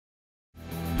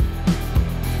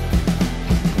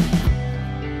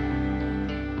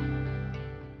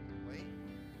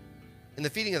In the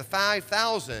feeding of the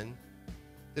 5,000,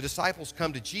 the disciples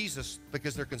come to Jesus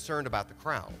because they're concerned about the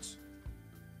crowds.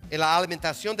 En la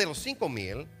alimentación de los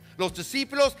 5,000, los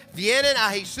discípulos vienen a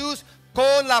Jesús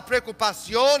con la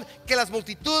preocupación que las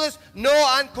multitudes no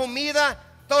han comida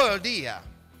todo el día.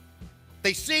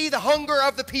 They see the hunger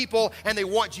of the people and they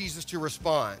want Jesus to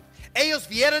respond. Ellos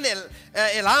vieron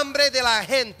el hambre de la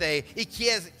gente y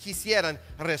quisieran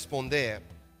responder.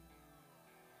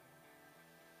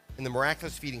 In the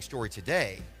miraculous feeding story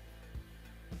today,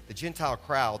 the Gentile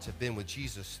crowds have been with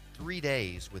Jesus 3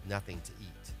 days with nothing to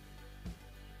eat.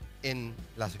 En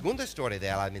la segunda historia de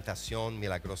la alimentación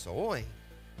milagrosa hoy,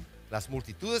 las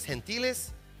multitudes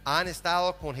gentiles han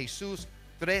estado con Jesús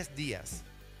 3 días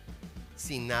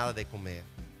sin nada de comer.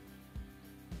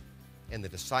 And the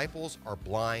disciples are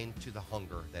blind to the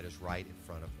hunger that is right in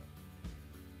front of them.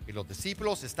 Y los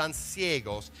discípulos están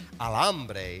ciegos al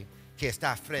hambre que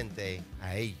está frente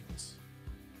a ellos.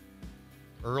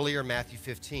 Earlier in Matthew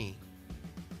 15,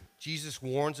 Jesus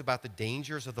warns about the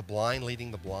dangers of the blind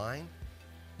leading the blind.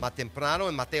 Más temprano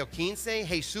en Mateo 15,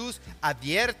 Jesús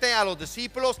advierte a los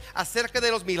discípulos acerca de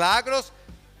los milagros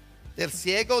del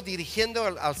ciego dirigiendo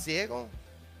al ciego.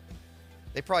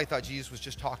 They probably thought Jesus was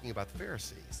just talking about the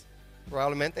Pharisees.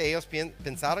 Probablemente ellos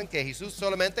pensaron que Jesús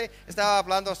solamente estaba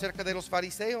hablando acerca de los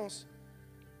fariseos.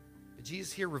 But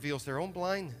Jesus here reveals their own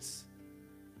blindness.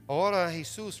 Ahora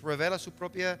Jesús revela su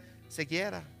propia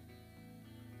ceguera.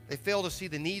 They fail to see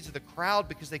the needs of the crowd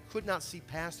because they could not see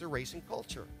past their race and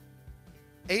culture.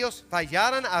 Ellos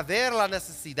fallaron a ver las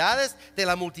necesidades de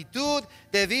la multitud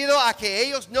debido a que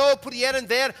ellos no pudieron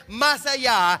ver más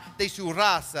allá de su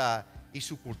raza y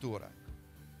su cultura.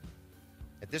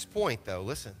 At this point, though,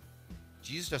 listen,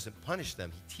 Jesus doesn't punish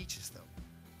them, he teaches them.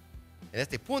 En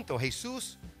este punto,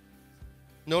 Jesús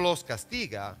no los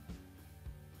castiga,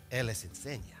 él les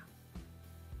enseña.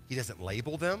 He doesn't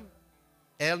label them,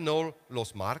 él no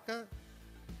los marca.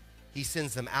 He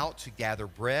sends them out to gather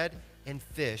bread and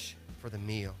fish for the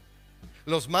meal.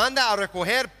 Los manda a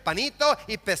recoger panito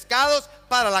y pescados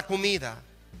para la comida.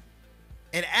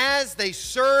 And as they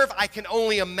serve, I can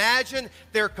only imagine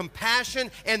their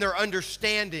compassion and their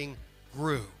understanding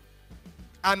grew.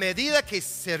 A medida que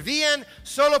servían,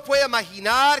 solo puedo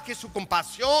imaginar que su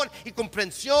compasión y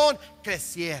comprensión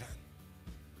crecieran.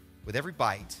 With every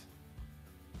bite,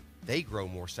 they grow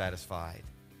more satisfied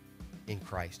in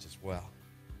Christ as well.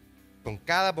 Con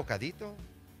cada bocadito,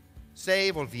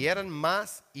 se volvieron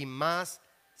más y más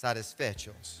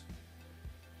satisfechos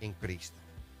en Cristo.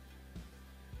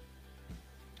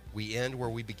 We end where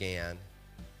we began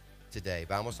today.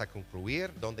 Vamos a concluir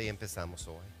donde empezamos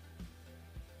hoy.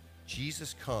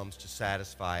 Jesus comes to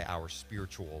satisfy our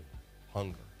spiritual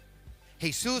hunger.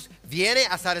 Jesús viene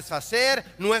a satisfacer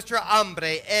nuestra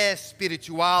hambre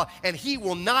espiritual, and he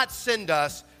will not send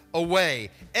us away.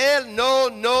 Él no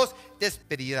nos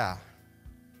despedirá.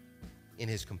 In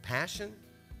his compassion,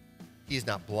 he is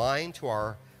not blind to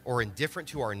our or indifferent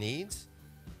to our needs.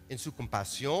 En su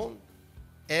compasión,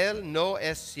 él no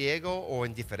es ciego o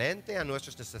indiferente a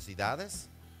nuestras necesidades.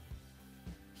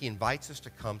 He invites us to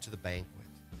come to the banquet.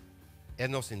 Él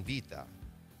nos invita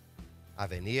a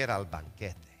venir al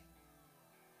banquete.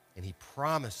 And he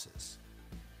promises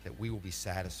that we will be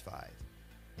satisfied.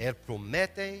 Él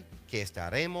promete que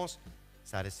estaremos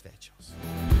satisfechos.